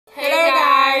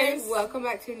welcome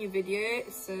back to a new video.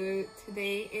 So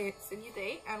today it's a new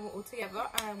day and we're all together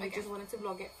and we just wanted to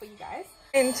vlog it for you guys.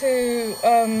 Into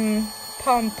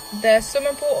pump the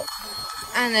swimming pool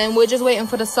and then we're just waiting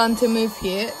for the sun to move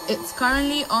here. It's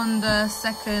currently on the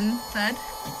third,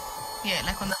 yeah,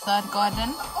 like on the third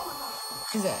garden.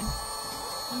 Is it?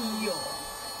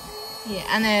 Yeah,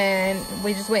 and then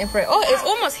we're just waiting for it. Oh, it's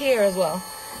almost here as well.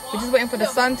 We're just waiting for the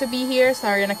sun to be here so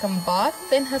Ariana can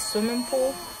bath in her swimming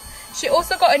pool. She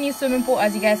also got a new swimming pool,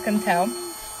 as you guys can tell.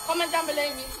 Comment down below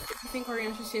if you think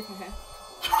Ariana should shave her hair.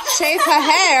 Shave her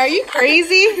hair? Are you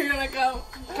crazy? You're gonna go.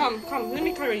 Come, let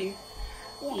me carry you.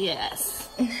 Yes.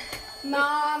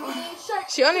 Mommy,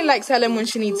 she only likes Helen when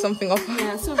she needs something off her.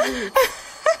 Yeah, so rude.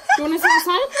 You wanna sit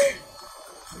inside?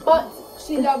 But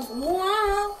she loves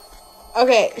wow.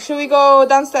 Okay, should we go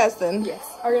downstairs then? Yes,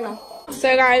 Ariana.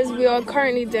 So guys, we are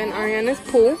currently doing Ariana's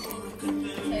pool.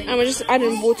 And we're just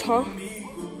adding water.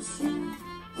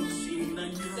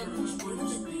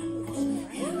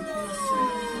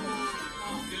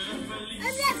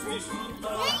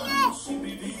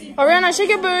 Ariana, shake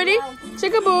your booty.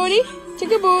 Shake your booty. Shake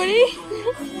your booty. 1,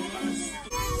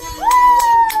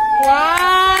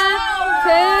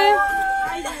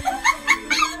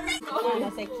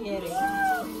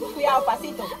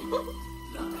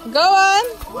 2. Go on.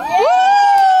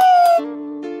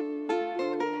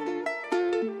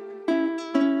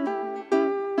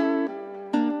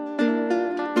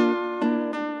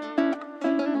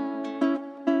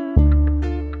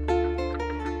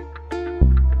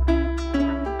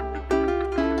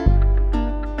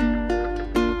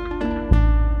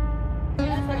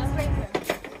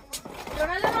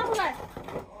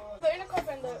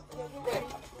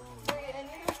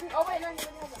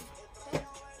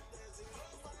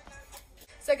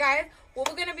 So guys, what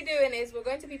we're going to be doing is we're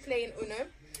going to be playing Uno,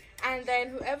 and then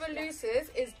whoever loses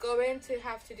is going to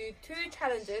have to do 2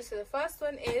 challenges. So the first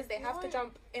one is they have to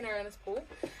jump in Ariana's pool,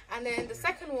 and then the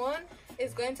second one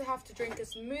is going to have to drink a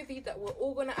smoothie that we're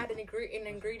all going to add an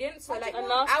ingredient. So like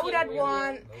I would add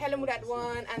 1, Helen would add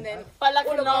 1, and then but like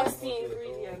a nasty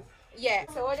ingredient. Yeah.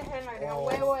 So what the hell am I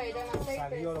doing? Wait, don't I take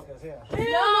this? No.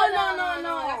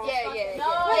 Yeah.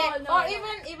 Or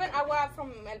even agua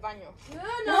from el baño.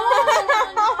 No.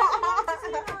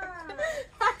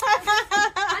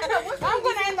 I'm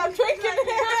gonna end up drinking it.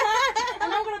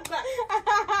 And I'm gonna crack.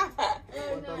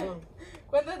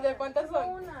 ¿Cuántas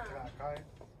son?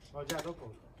 No, ya, loco.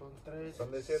 Son 3,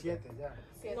 son de 7 ya.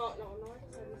 No.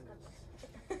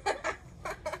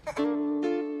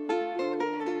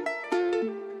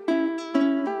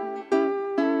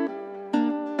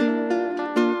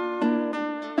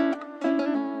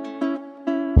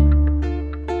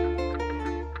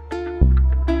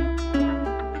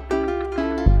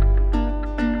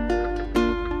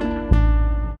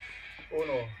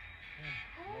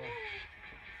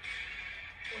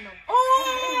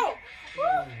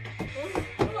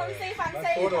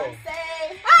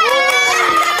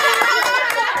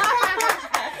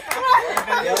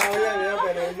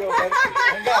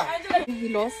 He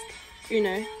lost,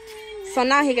 Uno. So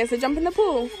now he gets to jump in the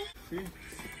pool.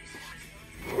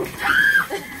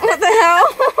 What the hell?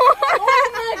 Oh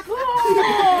my god!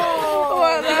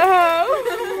 What the hell?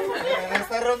 En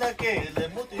esta ronda, ¿qué? ¿El de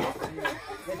Smoothie?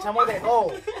 Le echamos de no.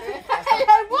 What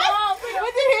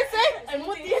did he say? El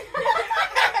muti.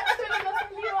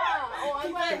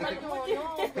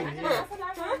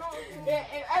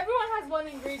 Everyone has one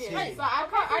ingredient, so I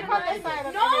can't decide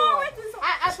on anyone. I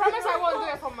promise I won't do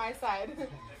it from my side,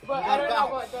 but I don't know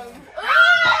what does.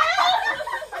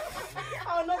 I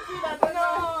will not do that. No.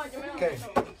 Okay.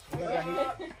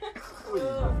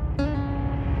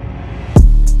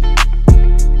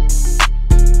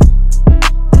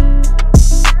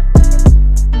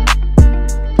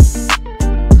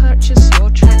 Purchase your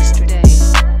tracks today.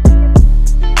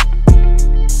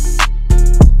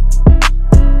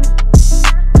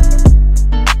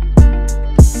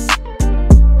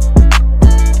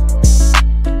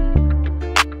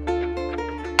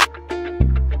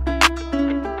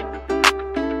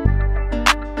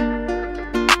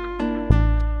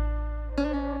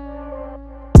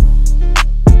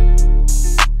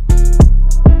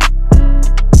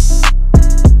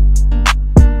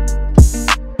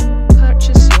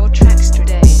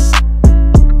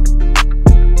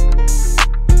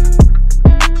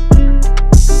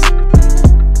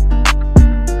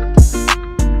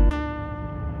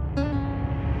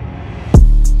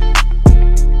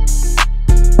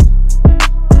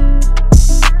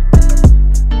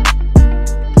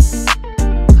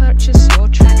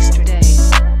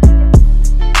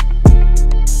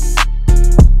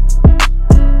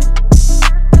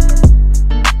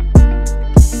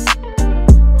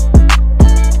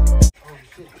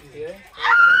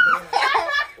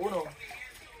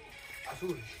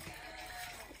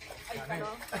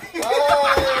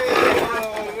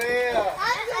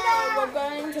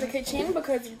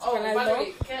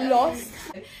 Ronaldo lost.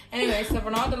 Anyway, so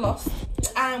Ronaldo lost,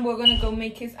 and we're gonna go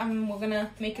make his. We're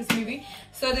gonna make a smoothie.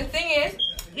 So the thing is,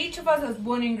 each of us has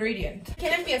one ingredient.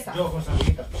 ¿Quién empieza? Yo con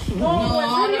salivita.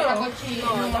 No,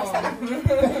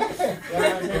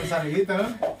 Con salivita,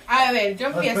 ¿no? A ver, yo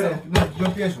empiezo. No, yo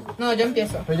empiezo. No, yo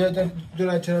empiezo. Pero yo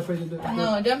la eché después.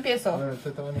 No, yo empiezo. Bueno,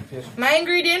 usted también empiezo. My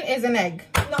ingredient is an egg.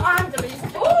 No, I'm the least.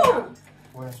 Oh!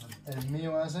 Bueno, el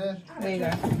mío va a ser... There you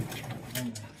go.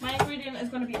 My ingredient is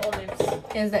going to be olives.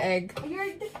 Here's the egg.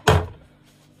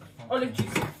 Olive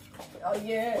juice. Oh,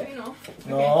 yeah. You know.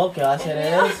 No, ¿qué va a hacer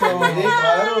eso? Sí,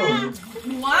 claro.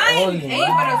 Why? Oye. Ey,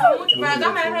 pero son muchos. Pero de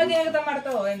todas maneras no tiene que tomar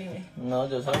todo, anyway. No,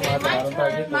 yo solo voy a tomar un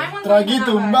traguito.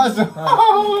 Traguito, un vaso.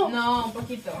 No, un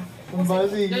poquito. Un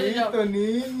vasito,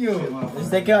 niño.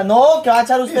 ¿Usted qué va? No, ¿qué va a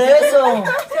echar usted eso?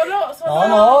 Solo.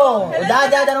 No.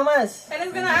 Ya nomás. And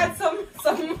it's gonna add some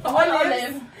Olive.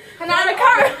 olives. And add a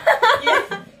carrot.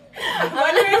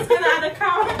 Wonder it's gonna add a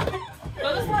carrot.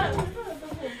 What is that?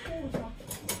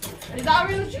 Is that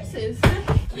real juices?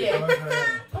 Yeah.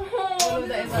 Oh,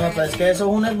 that is No, pues es que eso es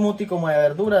un smoothie como de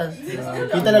verduras.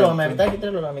 Quítale la mitad,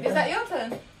 quítale la Is mitad. that your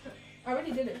turn? I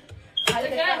already did it.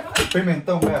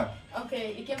 Pimentón, vea.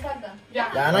 Okay, ¿y quién falta?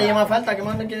 Ya no hay más falta, ¿qué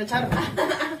más me quiere echar?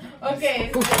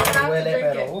 Okay, so we have to Huele, drink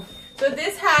pero it. uff. So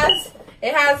this has,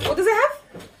 what does it have?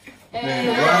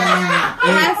 It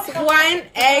has wine,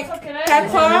 egg,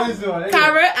 pepper,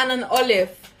 carrot, and an olive.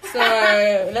 So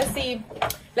let's see.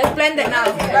 Let's blend it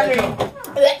now. Valerie.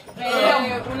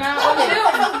 una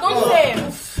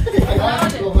olive.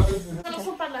 Solo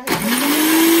son para la gente.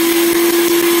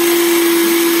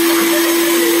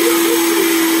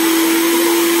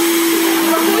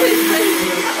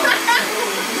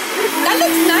 That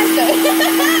looks nice though.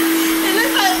 It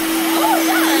looks like, oh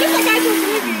yeah, it looks like actual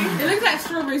smoothie. It looks like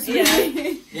strawberry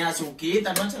smoothie. Ni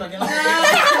azuquita, no se lo quiero. No,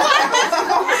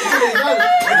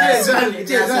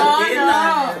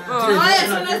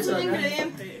 eso no es un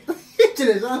ingrediente.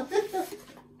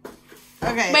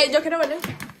 Okay. Wait, yo quiero verlo.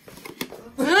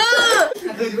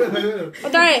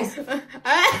 Otra vez. A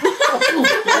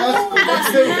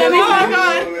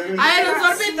ver, un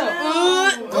sorbito.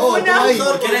 ¿Por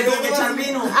qué le tengo que echar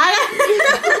vino?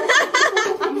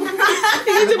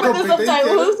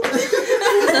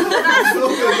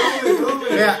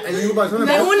 Vea, el mismo pasó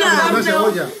De una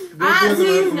cebolla.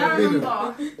 sí,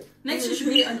 Next you should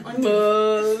be an onion.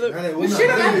 Dale, una.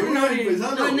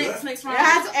 No, next It round.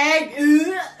 has egg.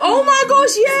 Oh my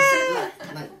gosh, yeah.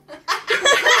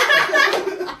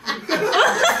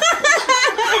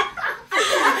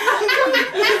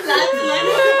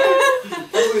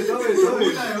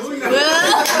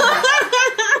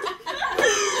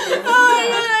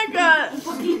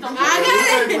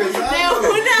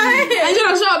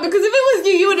 Because if it was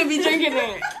you, you wouldn't be drinking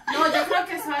it. No, yo creo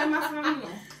que sabe más a mí.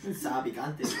 Sabe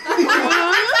picante.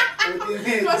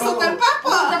 What's up, the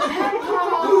pepper?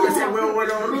 Ese huevo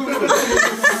huele horrible.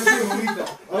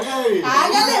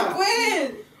 Hágale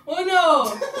pues. 1,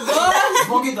 2. Un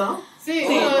poquito, ¿no? Sí,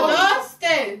 1, 2,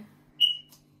 3.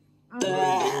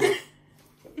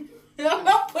 No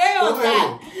lo puedo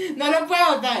botar. No lo puedo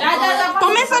botar. Ya.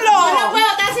 Tómeselo. No lo puedo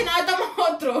botar si no le tomo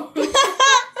otro.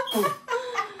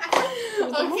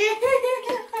 Okay.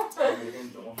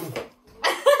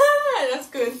 That's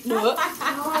good.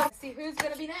 Let's see who's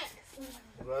gonna be next.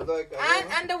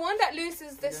 And the one that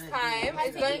loses this time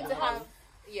is going to have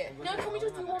No, can we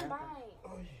just do one bite?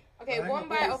 okay, one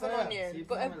bite of an onion,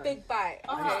 but a big bite.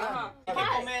 Okay.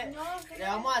 Le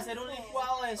vamos a hacer un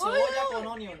licuado de cebolla con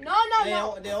onion. No. De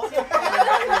onion.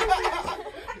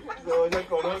 Cebolla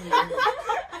con onion.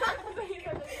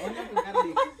 Onion con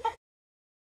garlic.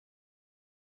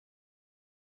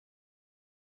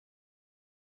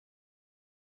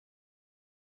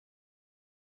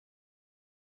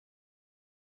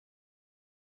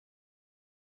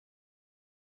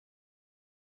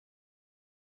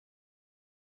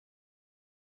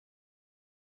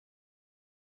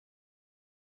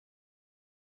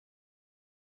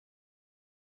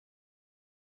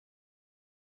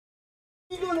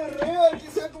 No le real, que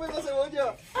se va a comer la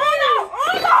cebolla.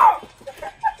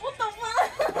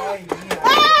 Ay,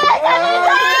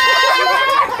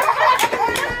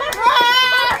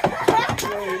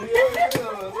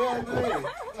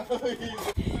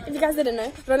 If you guys didn't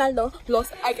know, Ronaldo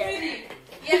lost again.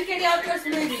 Y él quería otro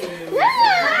smoothie.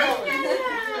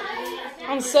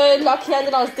 I'm so lucky I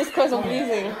was this close of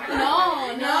losing. No.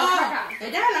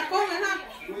 Ella la come, ¿no?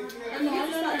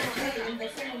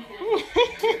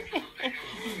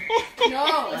 No.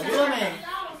 Ayúdame.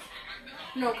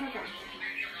 No, caca.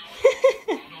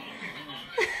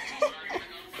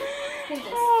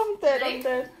 I'm dead.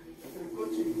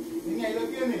 Niña, ahí lo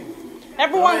tiene.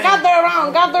 Everyone gather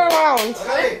around, gather around.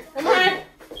 Come on.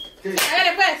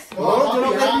 Hágale pues. No, yo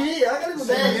no perdí. Hágale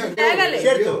usted. Hágale.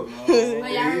 Cierto.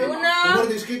 Uno. Un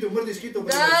mordisquito.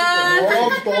 Dos.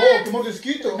 Un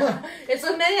mordisquito. Eso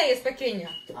es media y es pequeña.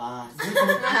 Ah,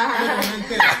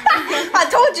 I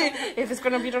told you. If it's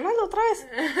gonna be Ronaldo otra vez.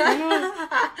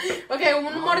 Ok,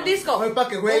 un mordisco. no es para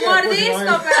que juegue. Un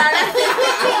mordisco,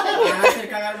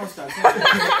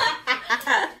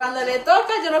 Cuando le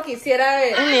toca, yo no quisiera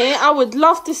ver. I would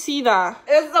love to see that.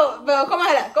 Eso, pero ¿cómo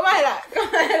era?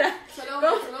 Solo uno.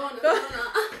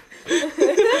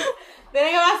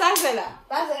 Tiene que pasársela.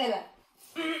 Pásela.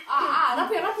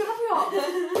 Rápido.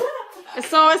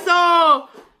 Eso.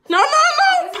 No.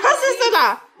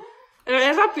 Pásesela.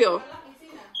 Es rápido.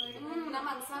 Una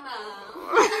manzana.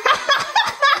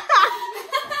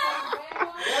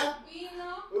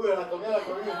 La comió.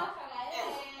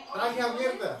 Traje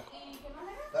abierta.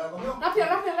 ¿La comió?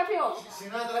 Rápido. Si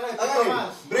no la traga, después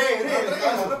más.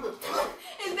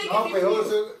 No, peor.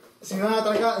 Si no la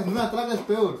traga, es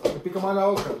peor. Me pica más la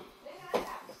boca.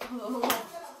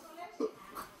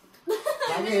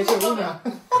 Trague eso una.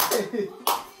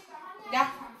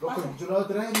 Ya. Loco, yo la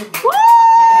traje.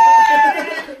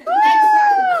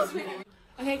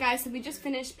 Okay, guys, so we just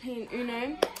finished playing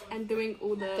Uno and doing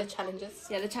all the challenges.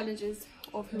 Yeah, the challenges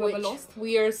of whoever lost.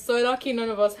 We are so lucky none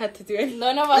of us had to do it.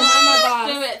 None of us.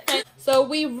 Do it. So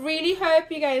we really hope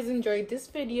you guys enjoyed this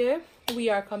video. We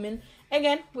are coming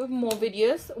again with more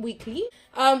videos weekly.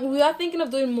 We are thinking of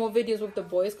doing more videos with the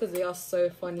boys because they are so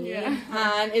funny,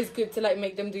 and it's good to like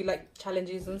make them do like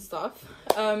challenges and stuff.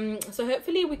 So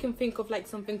hopefully we can think of like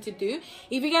something to do.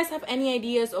 If you guys have any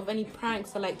ideas of any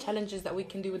pranks or like challenges that we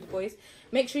can do with the boys,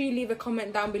 make sure you leave a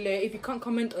comment down below. If you can't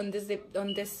comment on this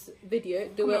video,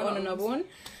 do it on another one,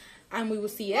 and we will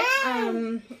see it.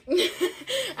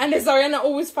 And there's Ariana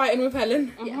always fighting with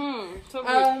Helen. So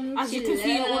as you can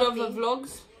see in all of the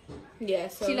vlogs. Yeah,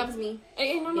 so She loves me.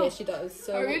 No. Yeah, she does.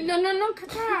 So No,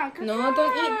 caca. no,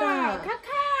 don't eat that.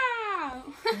 Caca.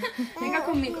 Venga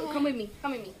conmigo. Come with me.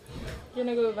 You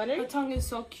wanna go with Valerie? Her tongue is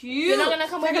so cute. You're not gonna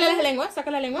come with Sácale me? la lengua.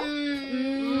 Saca la lengua.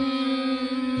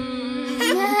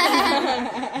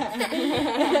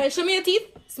 Show me your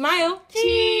teeth. Smile.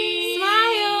 Cheese.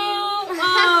 Smile.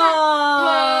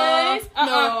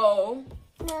 No.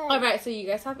 Alright, so you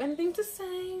guys have anything to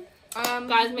say?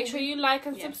 Guys, make sure you like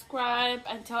and subscribe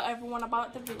and tell everyone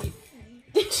about the video.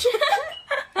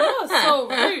 Oh, so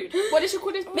rude. What did you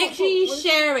call this? Make sure you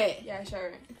share it. Yeah,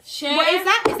 share it. Share. What is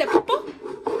that? Is it pupo?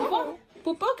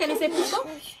 Pupo? Can you say pupo?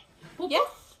 Yes.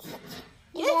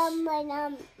 Yes.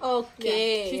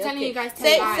 Okay. She's telling you guys to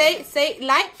say like. say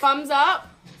like. Thumbs up.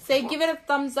 Say give it a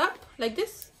thumbs up like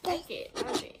this. Like it.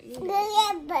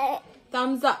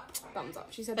 Thumbs up Thumbs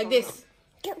up. She said like thumbs this.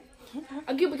 Up. Yum.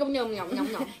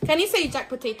 Can you say jack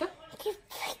potato?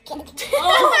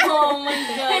 Oh my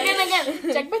god.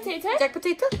 Again. Jack potato. Jack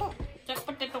potato. Jack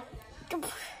potato.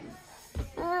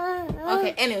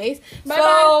 Okay. Anyways, Bye so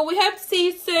bye. we hope to see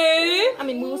you soon. I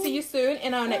mean, we will see you soon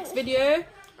in our next video.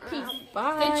 Peace.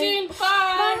 Bye. Stay tuned.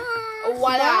 Bye.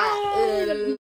 Voila.